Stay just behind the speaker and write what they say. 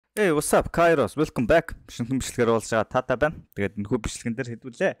Hey, what's up, Kairos? Welcome back. Шинэхэн бичлэгээр уулзж байгаа тата байна. Тэгээд энэхүү бичлэгэн дээр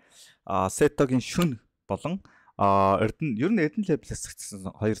хэдүүлээ. SETO-гийн шүн болон ер нь Эрдэнэ лейблээс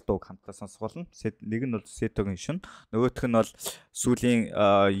зэгцсэн хоёр дууг хамтдаа сонсох болно. Нэг нь бол SETO-гийн шүн, нөгөөх нь бол сүүлийн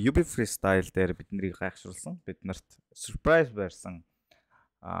UB Freestyle дээр биднийг гайхшруулсан. Биднэрт surprise байсан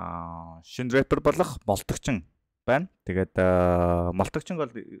шинэ рэпер болох Молтогчин байна. Тэгээд Молтогчин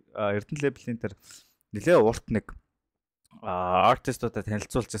бол Эрдэнэ лейблийн тэр нэлээ урт нэг артистуудад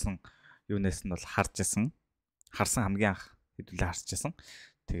танилцуулж исэн юунаас нь бол харсан хамгийн анх хэдүүлээ харж исэн.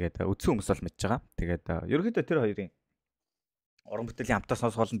 Тэгээд үзсэн хүмүүс бол мэдж байгаа. Тэгээд ерөнхийдөө тэр хоёрын уран бүтээлийн хамтаа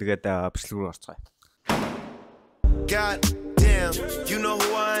сонсох болно. Тэгээд бичлэг рүү орцгоё. God damn, you know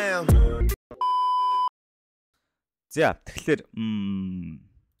who I am. За тэгэхээр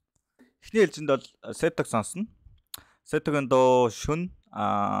эхний ээлжинд бол SETO-г сонсно. SETO-гийн дуу шүн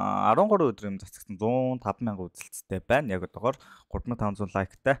 13 өдөр юм цацагсан 105,000 үзэлцтэй байна. Яг одоогоор 3500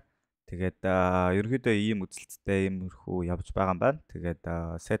 лайктай. Тэгээд ерөнхийдөө ийм үзэлцтэй иймэрхүү явж байгаа юм байна. Тэгээд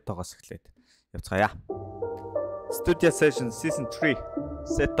SETO-гоос эхлээд явцгаая. Studio Session Season 3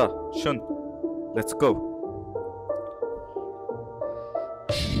 SETO шүн. Let's go.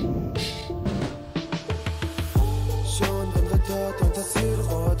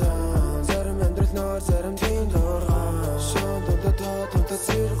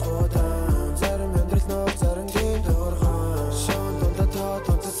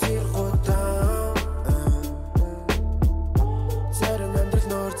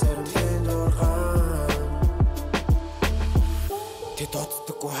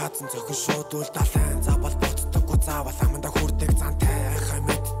 Хаацсан зохин шууд үл далайн завал боддоггүй заавал аманда хүрдэг зантай хай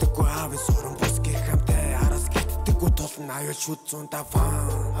мэддэггүй аавын суран бус гих хамтай араас гитдэггүй тулн аюул шүд зундаа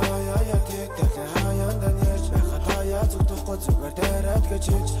фан аяа тэгдэг хаяанда нэрч байхад хаяа зүгдэхгүй зүгээр дээрээд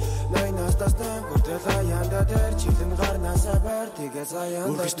гэжиж найнаас тастан хүртэл хаяанда дээр чилэн гарнасаа бар тэгээ заяанда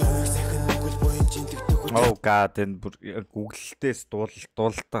үргэж төвийг сахин нүгэл буйн жинтэгдэг Oh god энэ Google-дээс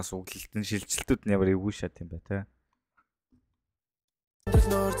дуулалтаас үгэлэлтэн шилжилтүүд нь ямар эвгүй шат юм бэ те.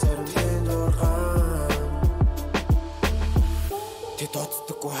 Тэд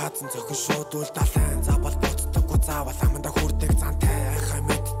оцдоггүй хаацсан зохин шууд үл далайн завал боддоггүй заавал аманда хүрдэг зантай хай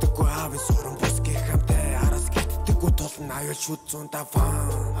мэддэггүй аавын суран бус гих хамтай араас гитдэггүй тулн аюул шүд зундаа фан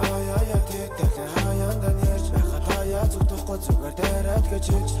аяа тэгдэг хаяанда нэрч байхад хаяа зүгдэхгүй зүгээр дээрээд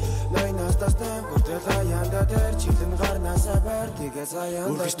гэжиж найнаас тастан хүртэл хаяанда дээр чилэн гарнасаа бар тэгээ заяанда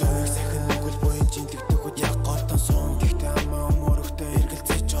үргэж төвийг сахин нүгэл буйн жинтэгдэг яг голтон суун гэхдээ амаа өмөрөхтэй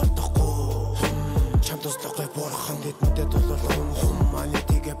эргэлзэж олдохгүй чамд туслахгүй бурхан гэдэнтэй тулал хум мани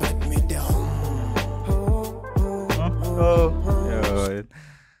тэгээ бадминтэй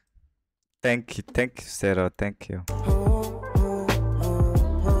Thank you, SETO, thank you.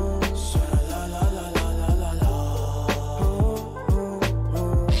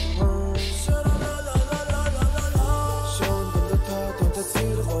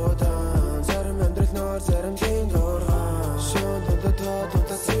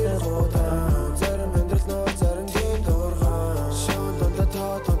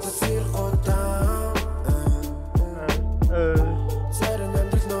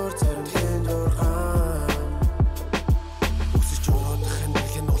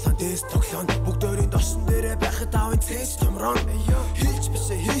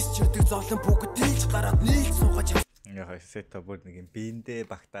 SETO бүр нэг юм биендээ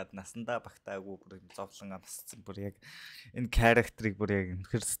багтаад насандаа багтаагүй бүр зовлон амсцсан бүр яг энэ character-ыг бүр яг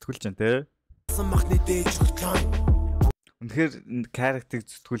үнэхээр сэтгүүлж байна те. Үнэхээр энэ character-ыг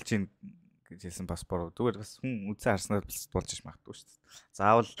сэтгүүлж байна гэж хэлсэн бас буруу. Зүгээр бас хүн үзэн харснаар болж иж магадгүй шүү дээ.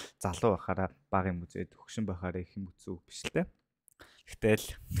 Заавал залуу байхаараа баг юм үзээд хөгшин байхаараа их юм үзүү биш л те. Гэтэл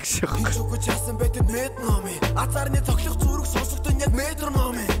Шүүгөө часан бэтэд мэд номи Азарны цоглох зүрх сонсогдсон яг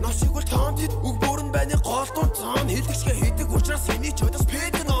метрономи Носыг бол томдид үг бүрэн байны голдун цаан Хилдэгшгэ хийдэг учраас хэний ч өдөөс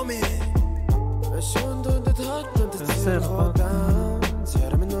пэд номи Шундонд татанд зэрходан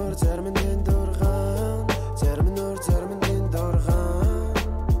Зарим нэр дургаан Зарим нэр дургаан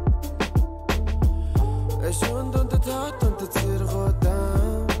Шундонд татанд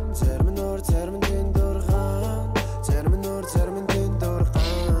зэрходан Зарим нэр дургаан Зарим нэр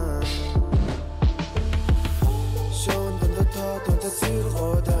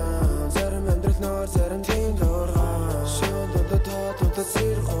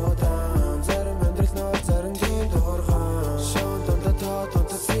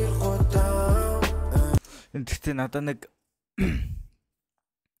Тэгтээ надаа нэг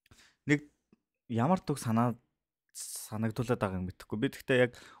ямар төг санагдуулаад байгаа юм мэдэхгүй. Би тэгтээ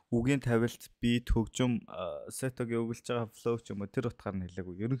яг үгийн тавилт, бит, хөгжим, SETO-гийн өгүүлж байгаа flow ч юм уу тэр утгаар нь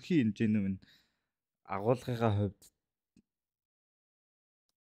хэлээгүй. Ерөнхий хэмжээний агуулгынхаа хувьд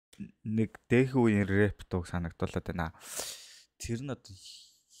нэг дэх үеийн рэп дууг санагдуулаад байна. Тэр нь одоо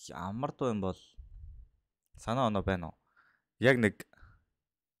ямар дуу юм бол санаа оноо байна уу? Яг нэг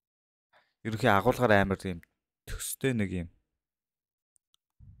ерөнхий агуулгаар амар юм төстэй нэг юм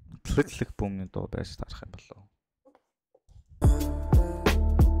төлөглөх бөмбөгийн дуу байж тарах юм болов.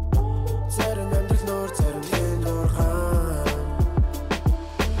 Зарим амьдрал нуур зарим хэн дурхан.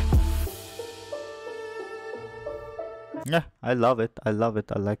 Yeah, I love it. I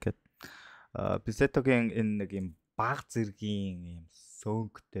like it. SETO-гийн энэ нэг юм баг зэргийн юм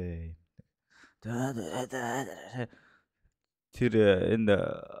сөөнгтэй. Тэр энэ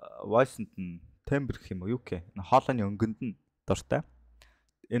voice-нд нь тембр гэх юм уу юу гэх. Хоолойны өнгөнд нь дуртай.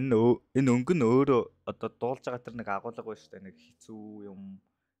 Энэ өнгө нь өөрөө одоо дуулж байгаа тэр нэг агуулга байна шүү дээ. Нэг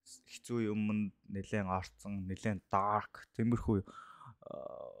хэцүү юмд нэлээд орцсон, нэлээд dark, тиймэрхүү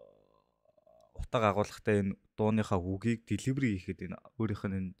утга агуулгатай энэ дууныхаа үгийг delivery хийхэд энэ өөрийнх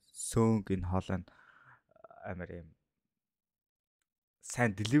нь энэ сөнг энэ хоолой амар юм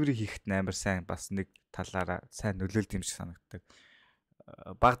сайн delivery хийхэд амар сайн бас нэг талаараа сайн нөлөөлт юм шиг санагддаг.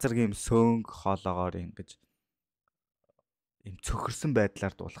 Баг зэргийн юм сөнг хоолоогоор ингэж юм цөхөрсөн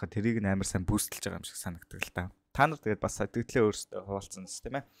байдлаар дуулахад тэрийг амар сайн бүүстлж байгаа юм шиг санагддаг л та. Та нар тэгээд бас сэтгэлээ өөрсдөө хуваалцсан юм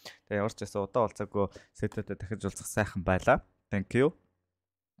тийм ээ. Тэгээ ямар ч байсан удаа болцоогүй SETO-д дахиж уулзах сайхан байлаа. Thank you.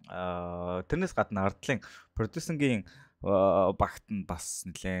 Тэрнээс гадна ардлын продюсингийн багт нь бас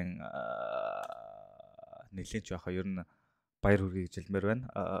нэлээд жоохоо ер нь баяр хүргэе гэж хэлмээр байна.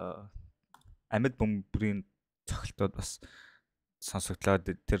 Амьд бөмбөрийн цогцолтууд бас сонсогдлоо.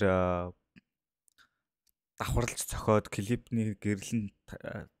 Тэр давхарлж цохоод клипний гэрлэн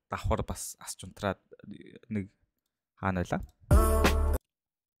давхар бас асч унтраад нэг хаана байлаа.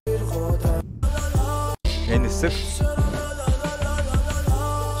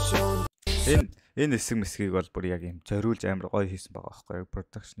 Энэ хэсэг мэсгийг бол бүр яг юм зориулж амар гоё хийсэн байгаа байхгүй яг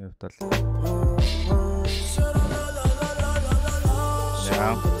продакшны хувьд бол.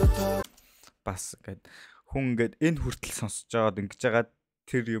 Бас ингээд хүн ингээд энэ хүртэл сонсож байгаад ингэж байгаа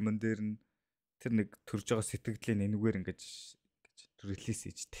тэр юмн дээр нь тэр нэг төрж байгаа сэтгэлийн энэгээр ингэж релиз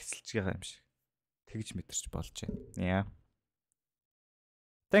хийж тасалж байгаа юм шиг тэгж мэдэрч болж байна. Яа.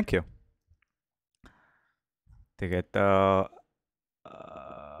 Thank you. Тэгээд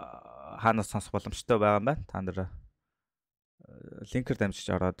хаанаас сонсох боломжтой байгаа юм байна. Та нар линкээр дамжиж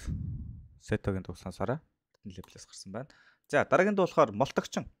ороод SETO-гийн дуу сонсоорой. Тэн левлээс гарсан байна. За дараагийн дуу болохоор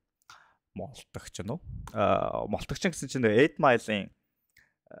Молтогчин уу? Молтогчин гэсэн чинь 8 Mile-ийн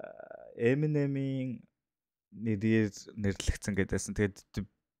Eminem-ийн нэрээр нэрлэгдсэн гэдээсэн. Тэгээд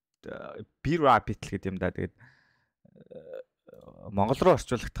B-rap гэдэг юм да. Тэгээд Монгол руу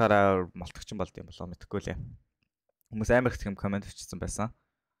орчуулгатаараа Молтогчин болд юм болоо мэдэхгүй лээ. Хүмүүс амар их юм комент бичсэн байсан.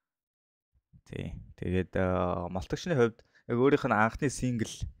 Тий. Тэгээд Молтогчны хувьд яг өөрийнх нь анхны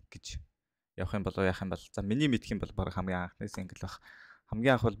сингл гэж явах юм болоо яах юм бол за миний мэдх юм бол баг хамгийн анхны сингл баг.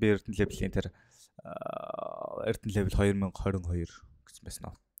 Хамгийн анх бол би Эрдэнэ левелийн тэр Эрдэнэ левел 2022 гэсэн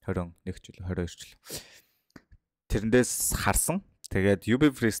байсан уу? 21 жил 22 жил. Тэрнээс харсан. Тэгээд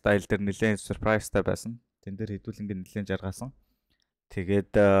UB freestyle дээр нэлээд surprise-тай байсан. Тэн дээр хэдүүлэнгийн нэлээд жаргасан.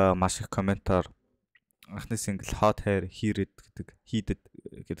 Тэгээд маш их комментоор анхны сингл Hot Hair хийдэд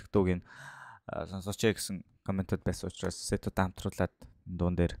гэдэг дууг нь сонсооч гэсэн комментод байсан учраас SETO хамтруулаад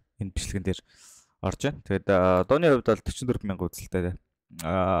дуун дээр энэ бичлэгэн дээр орж байна. Тэгээд дууны хувьд бол 44,000 үзэлтэй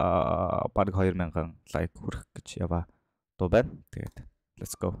баг 2,000 лайк хүрэх гэж яваа дуу байна. Тэгээд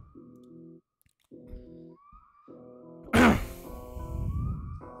let's go.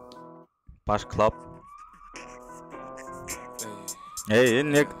 Bash Club.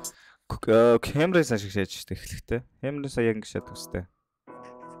 Энэ яг камерээс ашиг шээж штэ эхлэхдээ. Камерээс яг ингэ шат үстэй.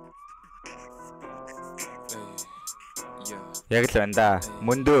 Яг л байна да.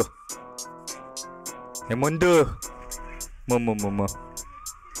 Мөндөө. Мөмө.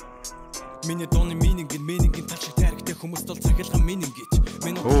 Миний дууны минингийн талшиг таригтай хүмүүст бол цахилгаан мининг гэж.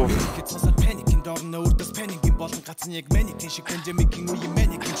 Миний мининг цасаар паникийн дорно өрдөс паникийн болон гацны яг маникийн шиг пандемикийн үеийн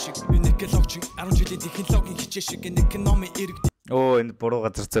маникийн шиг. Мөнөкөлөгчин 10 жилийн технологийн хичээл шиг экономи эрг. Энэ буруу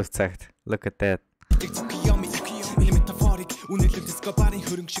газар зөв цагт. Look at that. Метафорик үнэлэл дискобарын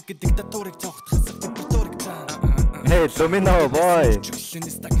хөрөнгө шиг диктатурыг цогтхсан диктатурыг цаа. Hey, Domino boy.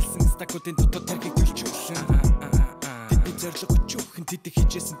 Стакуудын дотор тархиг төлчихлэн. Тэд зориг өчүүхэн тэд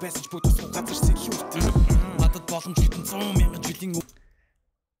хийжсэн байсан ч бүгд тусгай газар сэлүүрт. Надад боломж хитэн 100,000 жилийн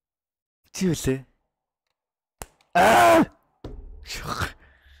чи үлээ.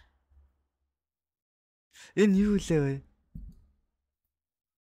 Энэ юу лээ вэ?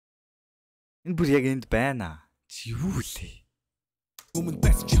 Энэ бүр яг энд байна. Чи юу лээ? Өмнө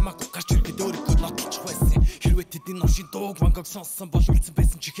байсан чамаагүй гарч ирэхэд өөрийгөө лотлчих байсан. Хэрвээ тэдний номшийн дууг Бангкок сонссон бол үлдсэн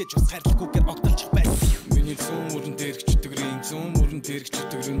байсан ч ихэж бас хайрлахгүйгээр огтолчих байсан. Миний зүүн мөрөн дээрх чөтгөрийн зүүн мөрөн дээрх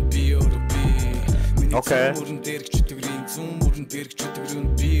чөтгөр нь би өөрөө би. Миний зүүн мөрөн дээрх чөтгөрийн зүүн мөрөн дээрх чөтгөр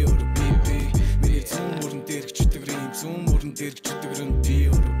нь би өөрөө би. Миний зүүн мөрөн дээрх чөтгөрийн зүүн мөрөн дээрх чөтгөр нь би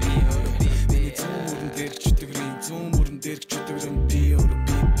өөрөө би. Миний зүүн мөрөн дээрх чөтгөрийн зүүн мөрөн дээрх чөтгөр нь би өөрөө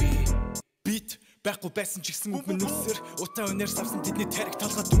би. Бит байхгүй байсан ч гэсэн үг минь нүсэр утаа өнөр савсан тэдний тариг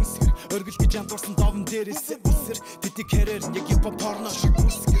толгой дүнсгэр өргөл гэж андуурсан довн дээрээс үсэр тэдний карьер яг хипхоп порно шиг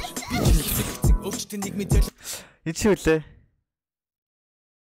үсгэр би хэлцэг өвчтөн нийгмийн дээр энэ чи үлээ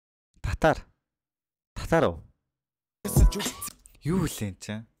татар уу юу үлээ энэ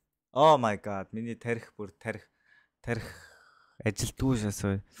чинь oh my god миний тарих ажилтгүй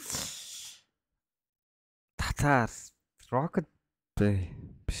шасуу татар rocket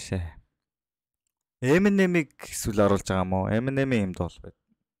биш ээ Энийг эсвэл оруулж байгаа юм уу? Eminem-ийн юм доол байд.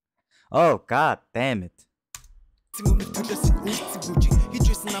 Oh god damn it. Өмнө төлөөс үлдсэн бүжиг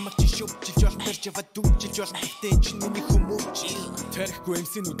хийжсэн намайг чи шөвчилж олон тарж яваад дүүжилж олон гэхдээ чинь миний хүмүүж. Тарихгүй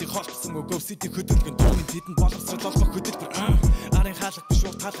MC-нүүдийн холбосон өгөө сити хөдөлгөн дууны тэдэнд боловсрол олгох хөдөлбөр. Арын хаалга биш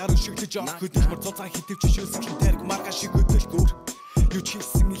утгаалгаар өшөглөж авах хөдөлбөр цуцаа хитвч шөөсгөн тариг марга шиг хөдөлгөөр. Юу ч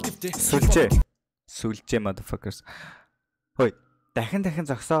хийсэн илдэвтэй. Сүлжээ motherfuckers. Хөөе. Дахин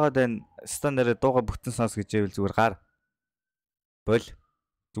зогсоогоод байна. Стандарт дууга бүтэн сонс гэж ивэл зүгээр гар. Бол.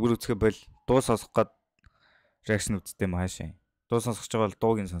 Зүгээр үцгээ бол. Дуу сонсох гээд реакшн үзтээ юм хаашаа. Дуу сонсож байгаа бол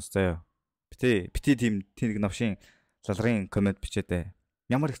дууг нь сонсцоо. Бити тийм нэг новшийн лалрын комент бичээдээ.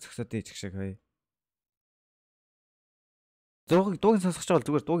 Ямар их зогсоод ийж шиг хөөе. Дууг нь сонсож байгаа бол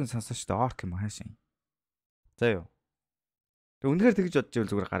зүгээр дууг нь сонсоо шүү дээ. Орк юм хаашаа. За юу. Тэг үнэхээр тэгж бодож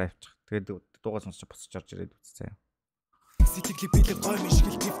ивэл зүгээр гараа авчих. Тэгээд дуугаа сонсож босч орж ирээд үзцээ. Сэтгэлийг билэг гой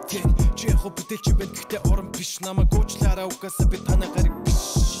мишгэл дэвтэн чи яг бүтээлч юм байна гэхдээ орон биш намайг гоочлаараа угаасаа би танай гариг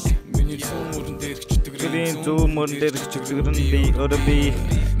биш миний зүүн мөрөн дээрх чөтгөрийн зүүн мөрөн дээрх чөтгөр нь би өөрөө би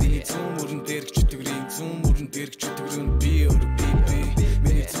миний зүүн мөрөн дээрх чөтгөрийн зүүн мөрөн дээрх чөтгөр нь би өөрөө би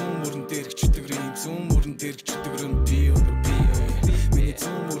миний зүүн мөрөн дээрх чөтгөрийн зүүн мөрөн дээрх чөтгөр нь би өөрөө би миний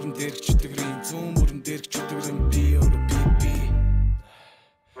зүүн мөрөн дээрх чөтгөрийн зүүн мөрөн дээрх чөтгөр нь би өөрөө би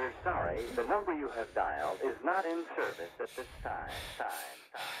Sorry, the number you have dialed is not in service at this time.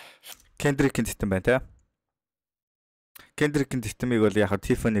 Kendrick-ийн систем байна те. Kendrick-ийн системийг бол яг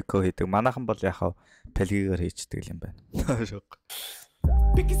Tiffany Co хийдэг. Манайхан бол яг Pelgi-гээр хийчихдэг юм байна.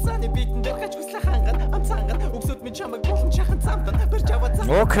 Бикисаны битэн дээр гач хүслэх ханган амцанган өгсөд минь чамайг болон чахан цамтан барж аваад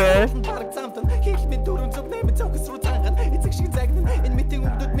Окей. Бараг цамтан хийх минь 408 цогс руу занган эцэг шиг загнан энэ митинг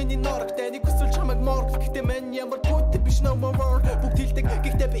өмдөд миний норогтай нэг хүсвэл чамайг морг гэхдээ мань ямар пут биш no more бүгд хилдэг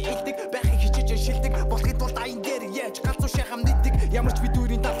гэхдээ би илдэг байхыг хичээж шилдэг болохын тулд аян дээр яаж галзуу шахам нийтдэг ямар ч би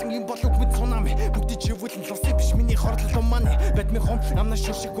дүүрийн даалгын юм болов мэд цунами бүгд чивүүлэн лусын биш миний хорлол уманы бадми хом амна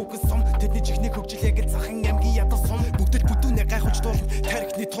шүшиг үгс сум тэдний чихний хөгжил яг л захын амгийн ядуу сум бүгд бүдүүнээ гайхуулж дуулна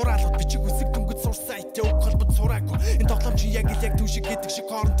тарихны тураалууд бичиг үсэг дүнгод сурсан итэ үг холбод сураагүй энэ тоглоом чи яг л яг дүүшиг гэдэг шиг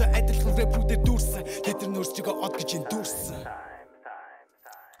хоорондоо адилхан рэпрүүдээр дүүрсэн тэд нар нөөс чигээ од гэж энэ дүүрсэн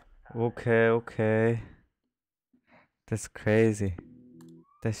Okay. That's crazy.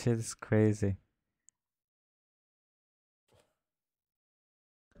 That shit is crazy.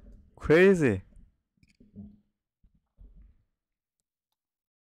 Crazy.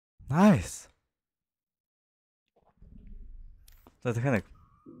 Nice. За дахиад.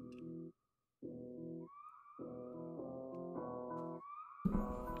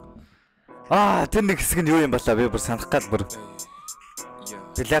 Тэр нэг хэсэг нь юу юм болоо би бүр санах гал бүр.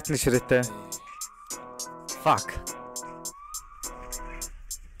 Билатны ширээтэй. Fuck.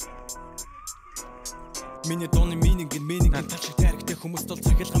 Миний дууны meaning талшиг тарихтай хүмүүст бол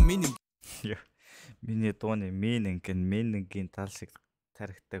цахилгаан meaning. Миний дууны meaning-ийн талшиг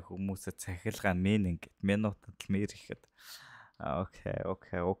тарихтай хүмүүсээ цахилгаан meaning гэд минутад л мэр ихэд. Okay.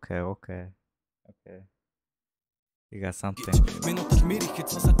 You got something. Минутад мэр ихэд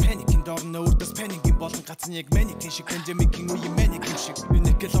цусаад panic-ийн дорно өөртөөс panic-ийн болон гацны яг manic-ийн шиг pandemic-ийн үе manic-ийн шиг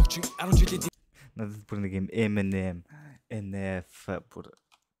миний гэлогч 10 жилийн надад бүр нэг юм Eminem, NF бүр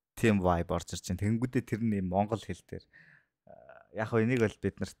team vibe орж ирж байна. Тэнгүүдээ тэр нь юм монгол хэл дээр яг хөө энийг бол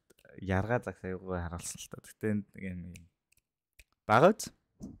бид нарт яргаа загс аягүй харуулсан л та. Гэтэ нэг юм багаж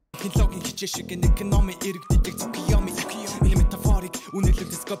технологийн хичээл шиг экономи иргэдэг цукиоми миний метафорик үнэлэл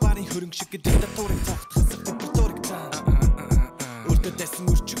дискобарын хөрөнгө шиг диктатурын цогтхосох температурыг цаа өөртөө дэсэн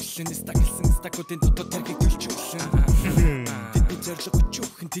үрчүүлэн стакуудын дотор тархиг төлчүүлэн тэдний зорилго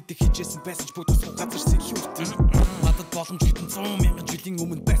өчүүхэн тэдэг хичээсэн байсан ч бүгд суу газар сэлүүртэн надад боломжтой 100,000 жилийн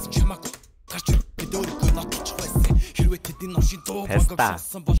өмнө байсан чамаагүй гарч ирээд өөрийгөө нотлох байсан хэрвээ тэдний номшийн дуу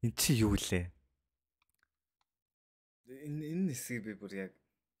болгосон бол эн чи юу лээ энэ хэсгийг би бүр яг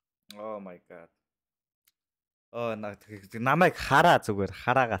oh my god Намайг хараа зүгээр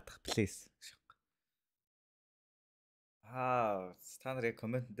хараагаатах please. Та нар яг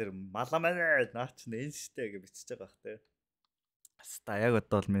коммент дээр маламаа наач энэ штэ гэж бичиж байгаа бах те. Хаста яг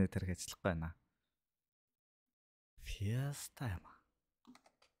одоо бол миний тарих ажиллахгүй байна. Fiesta юм.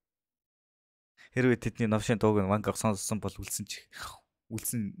 Хэрвээ тэдний новшин дууг нь вангах сонссон бол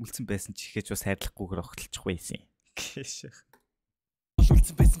үлсэн байсан ч ихэж бас хайрлахгүйгээр огтлчих байсан. Гэшээ.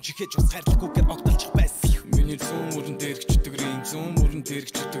 Үлдсэн байсан ч ихэж бас хайрлахгүйгээр огтлчих байсан. Миний зүүн мөрөн дээргчдэгрийн зүүн мөрөн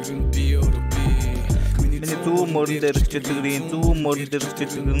дээргчдэгрэн би өөрөө би. Миний зүүн мөрөн дээргчдэгрийн зүүн мөрөн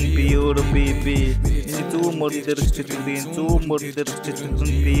дээргчдэгрэн би өөрөө би. Миний зүүн мөрөн дээргчдэгрийн зүүн мөрөн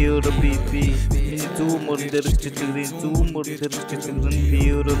дээргчдэгрэн би өөрөө би. Миний зүүн мөрөн дээргчдэгрийн зүүн мөрөн дээргчдэгрэн би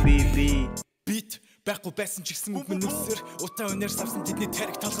өөрөө би. Бит байхгүй байсан ч гэсэн үг минь үсэр утаа өнөр савсан тэдний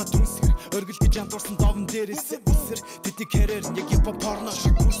тарих толгой дүнсгэр өргөл гэж андуурсан довн дээрээс үсэр тэдний карьер яг хипхоп порно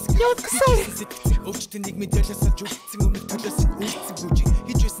шиг үсгэр өвчтөн нийгмийн төлөөс олж үлдсэн өмнө төлөөс нь үлдсэн гүжиг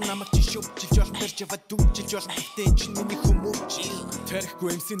хийж байсан намайг чи шүвжилж олон барьж яваад дүнжилж олон гэхдээ энэ чинь миний хүмүүж тарихгүй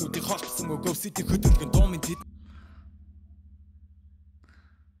эмсэнүүдийн холбосон өгөө сэтийг хөдөлгөн дуу минь тэд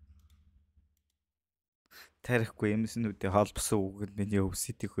тарихгүй эмсэнүүдийн холбосон үгэнд миний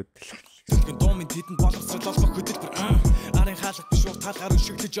өвсөдийг хөдөлгөн дуу минь тэдэнд боловсрол олох хөдөлбөр арын хаалга биш уу талгаар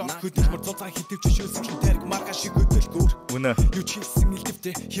өшөглөж орох хөдөлбөр зузаан хитвч шүүлсэн тариг марга шиг хөдөлгөр үнэ юу ч хийсэн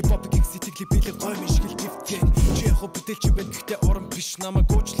илгэвтэй хипхопыг сэтгэлийг биелэг гой мишгэл гівтэй чи яг хөдөлж байна гэхдээ уран биш намайг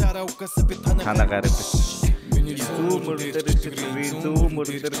уучлаарай угаасаа би танаа гараг биш миний зүүн мөрөн дээргчдэгрийн зүүн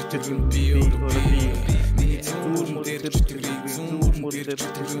мөрөн дээргчдэгрэн би өөрөө би миний зүүн мөрөн дээргчдэгрийн зүүн мөрөн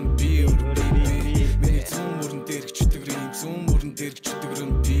дээргчдэгрэн би өөрөө би миний зүүн мөрөн дээргчдэгрийн зүүн мөрөн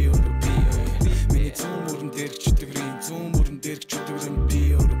дээргчдэгрэн би өөрөө би миний зүүн мөрөн дээргчдэгрийн зүүн мөрөн дээргчдэгрэн би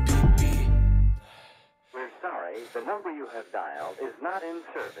өөрөө би. We're sorry, the number you have dialed is not in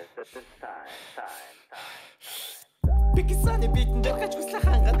service at this time. Бикисаны битэн дээр гач хүслэх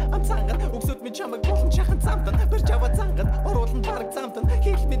ханган амцанган өгсөд минь чамайг болон чахан замтан барьж аваад занган оруулан бараг замтан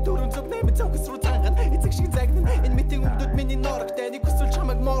хийх минь дөрөв зөв нэмэн зөвхөс рүү занган эцэг шиг загнан энэ митийн өмдөд миний норогтай нэг хүсвэл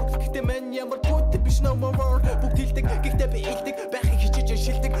чамайг морг гэхдээ мань ямар пут биш no more бүгд хилдэг гэхдээ би илдэг байхыг хичээж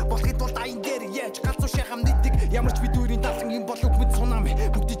шилдэг болохын тулд аян дээр яаж галзуу шахам нийтдэг ямар ч би дүүрийн даалган юм болов мэд цунами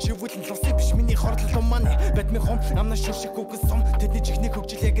бүгд чивүүлэн лусын биш миний хорлол уманы бадми хом амна шүршиг үгс сум тэдний чихний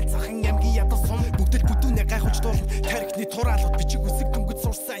хөгжил яг л захан амгийн ядуу сум бүгд л бүдүүнээ гайхуулж дуулна тарихны тураалууд бичиг үсэг дүнгэж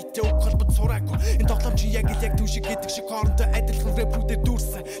сурсан итэ үг холбод сураагүй энэ тоглоом чи яг л яг дүүшиг гэдэг шиг хоорондоо адилхан рэпрүүдээр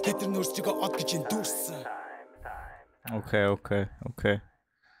дүүрсэн тэд нар нөөсчгөө од гэж энэ дүүрсэн. Okay.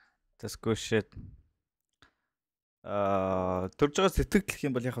 That's good shit. Төрж байгаа сэтгэлдэх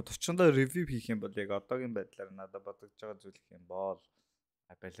юм бол яг товчондоо ревю хийх юм бол яг одоогийн байдлаар надад бодогдож байгаа зүйл их юм бол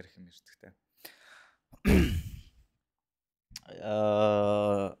балер их юм ирдэгтэй.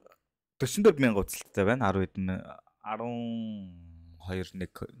 44,000 үзэлттэй байна 10 хэдэн 12 1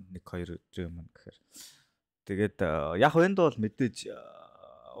 2 юм гэхээр. Тэгээд яг энэ бол мэдээж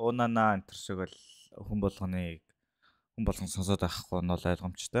уунана энэ төр шиг бол хүн болгон сонсоод авахгүй нь бол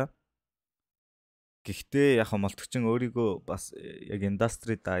ойлгомжтой. Гэхдээ яг Молтогчин өөрийгөө бас яг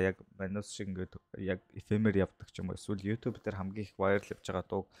индастрида яг манус шиг ингээд яг эфемер явдаг ч юм уу эсвэл YouTube дээр хамгийн их вайрал явж байгаа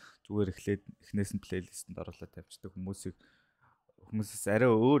дуу зүгээр эхлээд эхнээс нь плейлистэнд оруулаад тавьчихдаг хүмүүсээс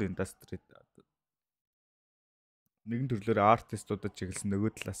арай өөр индастрид нэгэн төрлөөр артистуудад чиглэсэн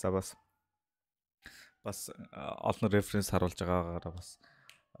нөгөө талаасаа бас олон референс харуулж байгаагаараа бас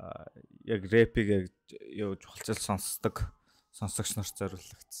яг рэпийг яг юу чухалчил сонсогч нарт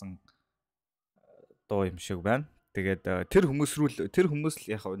зориулагдсан дуу юм шиг байна. Тэгээд тэр хүмүүс л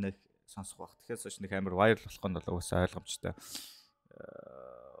яг нэг сонсох баг. Тэгэхээр соч нэг амар вайрал болох нь бол уусаа ойлгомжтой.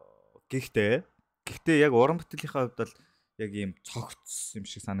 Гэхдээ яг уран бүтээлийнхаа хувьд бол яг ийм цогц юм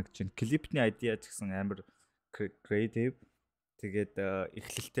шиг санагдаж байна. Клипний айдиа ч гэсэн амар creative. Тэгээд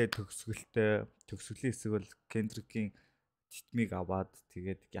эхлэлтэй төгсгөлтэй төгсгөлийн хэсэг бол Кендрикийн титмиг аваад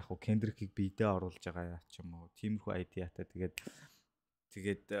тэгээд яг хуу Кендрикийг биедээ оруулж байгаа ч юм уу. Тиймэрхүү айдиатай тэгээд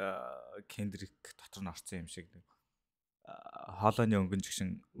Кендрик дотор нь орсон юм шиг нэг хоолойны өнгөн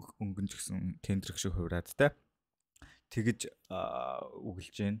жигсэн Кендрик шиг хувраад те тэгэж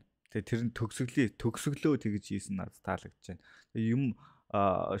үгэлж байна. Тэгээ тэр нь төгсгөлөө тэгэж хийсэн надад таалагдж байна. Юм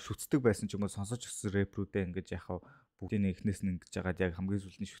шүтдэг байсан ч юм уу сонсож өссөн рэпрүүдээ ингэж яг бүгдийн эхнээс нь ингэж яагаад яг хамгийн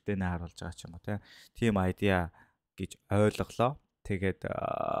сүүлний шүтэнэ харуулж байгаа ч юм уу тийм айдиа гэж ойлголоо. Тэгээд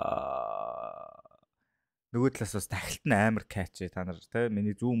нөгөө талаас бас тахилт нь амар catchy та нар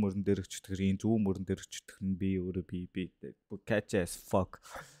миний зүүн мөрөн дээр өчтгөрийн зүүн мөрөн дээр өчтгөх нь би өөрөө би catchy as fuck.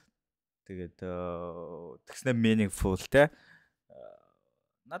 Тэгээд тэгснэ meaningful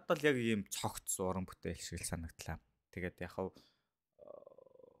надад бол яг ийм цогц уран бүтээл шиг санагдлаа. Тэгээд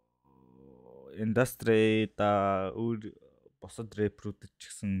индастри да өөр босод рэпрүүд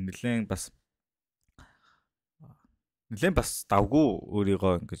ч гэсэн нэлээд бас давгүй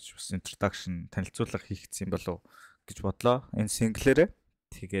өөрийгөө ингэж бас introduction танилцуулга хийгдсэн болов гэж бодлоо. Энэ синглэрээ.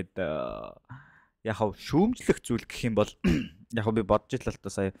 Тэгээд яг шүүмжлэх зүйл гэх юм бол яг би бодож ирлээ л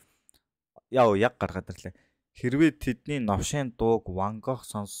та сая яг гаргаад ирлээ. Хэрвээ тэдний новшийн дууг Вангох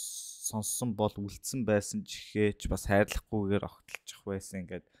сонссон бол үлдсэн байсан чихээч бас хайрлахгүйгээр огтлчих байсан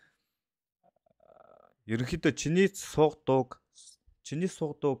ингээд ерөнхийдөө чиний сууг дууг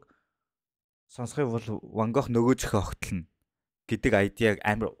сонсхой бол Вангох нөгөө чихээ огтлно гэдэг айдиаг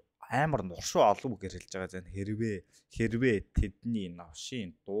амар нуршуу олон үгээр хэлж байгаа зэн хэрвээ тэдний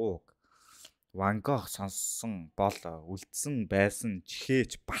новшийн дууг Вангох сонссон бол үлдсэн байсан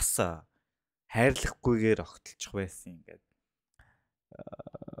чихээч бас хайрлахгүйгээр огтлчих байсан ингээд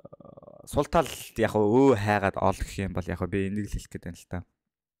сул тал яг хайгаад ол гэх юм бол яг би энийг л хэлэх гээд байна л та.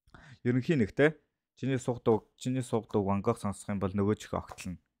 Ерөнхийн нэг те чиний сууг дууг Вангох сонсох юм бол нөгөө чихээ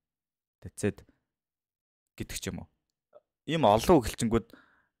огтлно. Тэцэд гэдэг ч юм уу. Ийм олон үг хэлчингүүд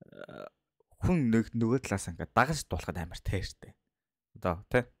хүн нөгөө талаас ингээд дагаж дуулахад амар тайртай. Одоо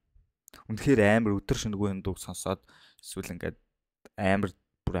тий. Үнэхээр амар өдөр шөнөгүй энэ дууг сонсоод эсвэл ингээд амар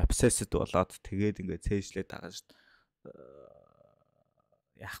бүр obsessed болоод тэгээд ингээд цээжлээ дагаж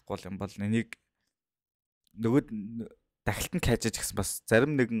яахгүй юм бол энийг нөгөө дахилт нь кайжж гэсэн бас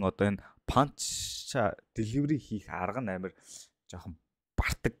зарим нэгэн одоо энэ punch delivery хийх арга нь амар жоохон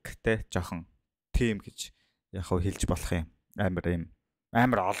бартаг те жоохон тийм гэж яг хэлж болох юм.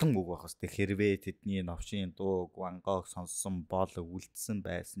 Амар олон үг байх хэвээр хэрвээ тэдний новшийн дууг Вангог сонссон бол үлдсэн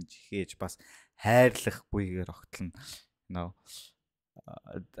байсан чихээж бас хайрлахгүйгээр огтлно.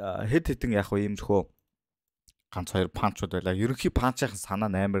 Хэд хэдэн яг иймэрхүү ганц хоёр панчууд байлаа. Ерөнхий панчийн санаа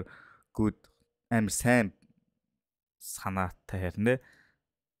нь амар сайн санаатай харна.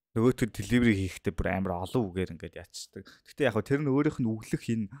 Нөгөөтгөө delivery хийхдээ бүр амар олон үгээр ингээд ячдаг. Гэхдээ яг тэр нь өөрийнх нь өглөх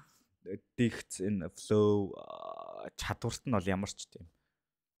энэ dicts энэ flow чадварт нь бол ямар ч тийм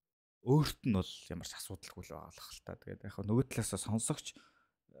өөрт нь бол ямар ч асуудалгүй л байгаа л та. Тэгээд яг нөгөө талаас сонсогч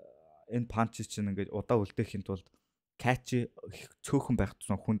энэ punch чинь ингээд удаа үлдээхийн тулд catchy цөөхөн байх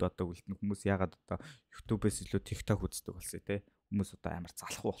тусам хүнд одоо үлдэнэ хүмүүс ягаад одоо YouTube-ээс илүү TikTok үздэг болсон тий. Хүмүүс одоо амар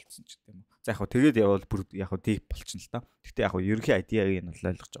залхуу болцсон ч гэдэм үү. За яг тэгээд явал бүр яг deep болчихно л та. Гэхдээ яг ерөнхий idea-г нь бол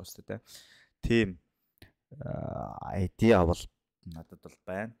ойлгож байгаа шүү дээ. Тийм idea бол надад бол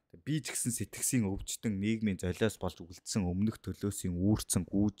байна. Би ч гэсэн сэтгсийн өвчтөн нийгмийн золиос болж үлдсэн өмнөх төлөөсийн үүрцэн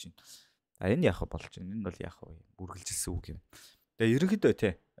гүүж байна. Энэ яг болж байна. Энэ бол яг үргэлжилсэн үг юм. Тэгээ ерөнхийдөө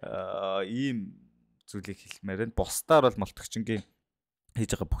тий ийм зүйлийг хэлмээр нь бусдаар бол Молтогчингийн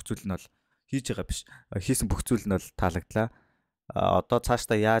хийж байгаа бүх зүйл нь бол хийсэн бүх зүйл нь бол таалагдлаа. Одоо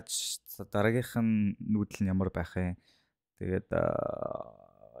цаашдаа яаж дараагийнх нь нүүдэл нь ямар байх юм. Тэгээд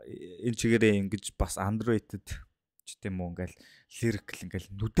энэ чигээрээ ингэж бас underrated ч тийм үү ингээл lyrical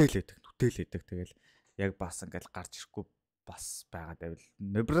ингээл нүдээлээдэг. Тэгэл яг бас ингээл гарч ирэхгүй бас байгаа давил.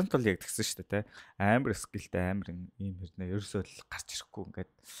 Небрант бол яг тэгсэн шүү дээ, тэ. Амар скиллтэй амар ийм хэрнээ ерөөсөө л гарч ирэхгүй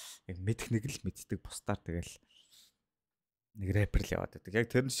ингээд яг мэдэх нэг л мэддэг бусдаар тэгэл нэг рэпер л яваад байдаг. Яг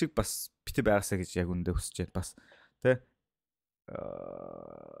тэр шиг бас бити байгаасаа гэж яг үндэ хүсэж байна. Бас тэ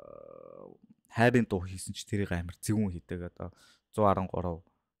хайрын дуу хийсэн ч тэрийг амар зөвүүн хийдэг. Одоо 113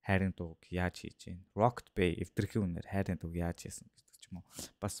 хайрын дууг яаж хийж гин. Rocket Bay эвдэрхийн үнээр хайрын дууг яаж хийсэн гэдэг ч юм уу.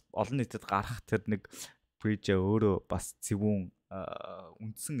 Бас олон нийтэд гарах тэр нэг bridge өөрөө бас зөвүүн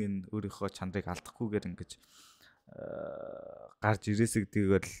үндсэн энэ өөрийнхөө чанарыг алдахгүйгээр ингэж гарч ирээсэй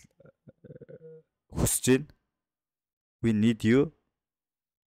гэдгийг л хүсэж байна. We need you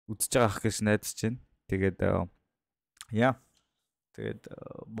үзэж байгаа ах гэж найдаж байна. Тэгээд тэгээд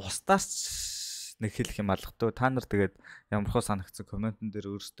бусдаас нэг хэлэх юм алгадгүй. Та нар тэгээд ямархуу санагцсан комментэн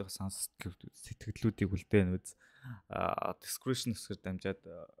дээр өөрсдөө сэтгэлдлүүдийг үлдээн үз. Description хэсгээр дамжаад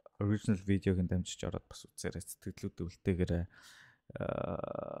original видеог дамжиж ороод бас үзээрэй. Сэтгэлдлүүдээ үлдээгээрэй.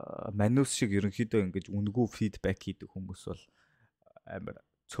 Манус шиг ерөнхийдөө ингэж үнгүү фидбек хийдэг хүмүүс бол амар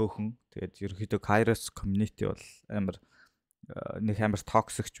цөөхөн. Тэгээд ерөнхийдөө Kairos community бол амар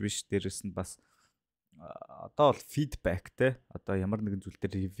токсикч биш. Дээрээс нь бас одоо бол фидбек те. Одоо ямар нэгэн зүйл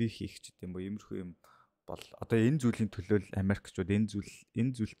дээр ревю хийх ч гэдэм үү. Иймэрхүү юм бол одоо энэ зүйлийн төлөө Америкчууд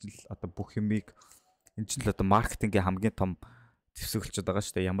энэ зүйл одоо бүх юмыг энэ чинь л одоо маркетингийн хамгийн том төвсгөлчөд байгаа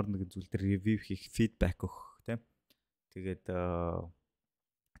шүү дээ. Ямар нэгэн зүйл дээр ревю хийх, фидбек өгөх тийм. Тэгээд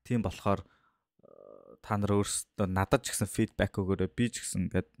тийм болохоор та нар өөрсдөө надад ч гэсэн фидбек өгөөрэй. Би ч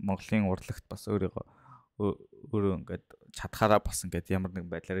гэсэн ингээд Монголын урлагт бас өөрөө ингээд чадхаараа бас ингээд ямар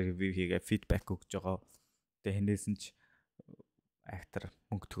нэгэн байдлаар ревю хийгээ фидбек өгж байгаа. Тэгээ хинээсэн ч актер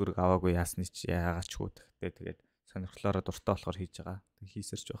мөнгө төгрөг аваагүй яасны ч яагаад ч хүү. Тэгээд сонирхлоороо дуртай болохоор хийж байгаа.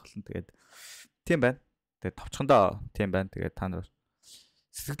 Хийсэрч байхлан тэгээд тийм байна. Тэгээд товчхондоо тийм байна. Тэгээд та нар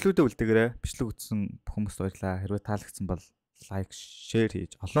сэтгэлдээ үлдээгээрэй. Бичлэг үзсэн бүх хүмүүст баярлалаа. Хэрвээ таалагдсан бол лайк, шеэр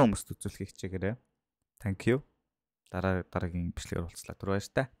хийж олон хүмүүст үзүүлэхийг хичээгээрэй. Thank you. Дараагийн бичлэгээр уулзлаа. Түр баяр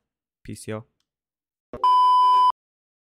та. Peace yo.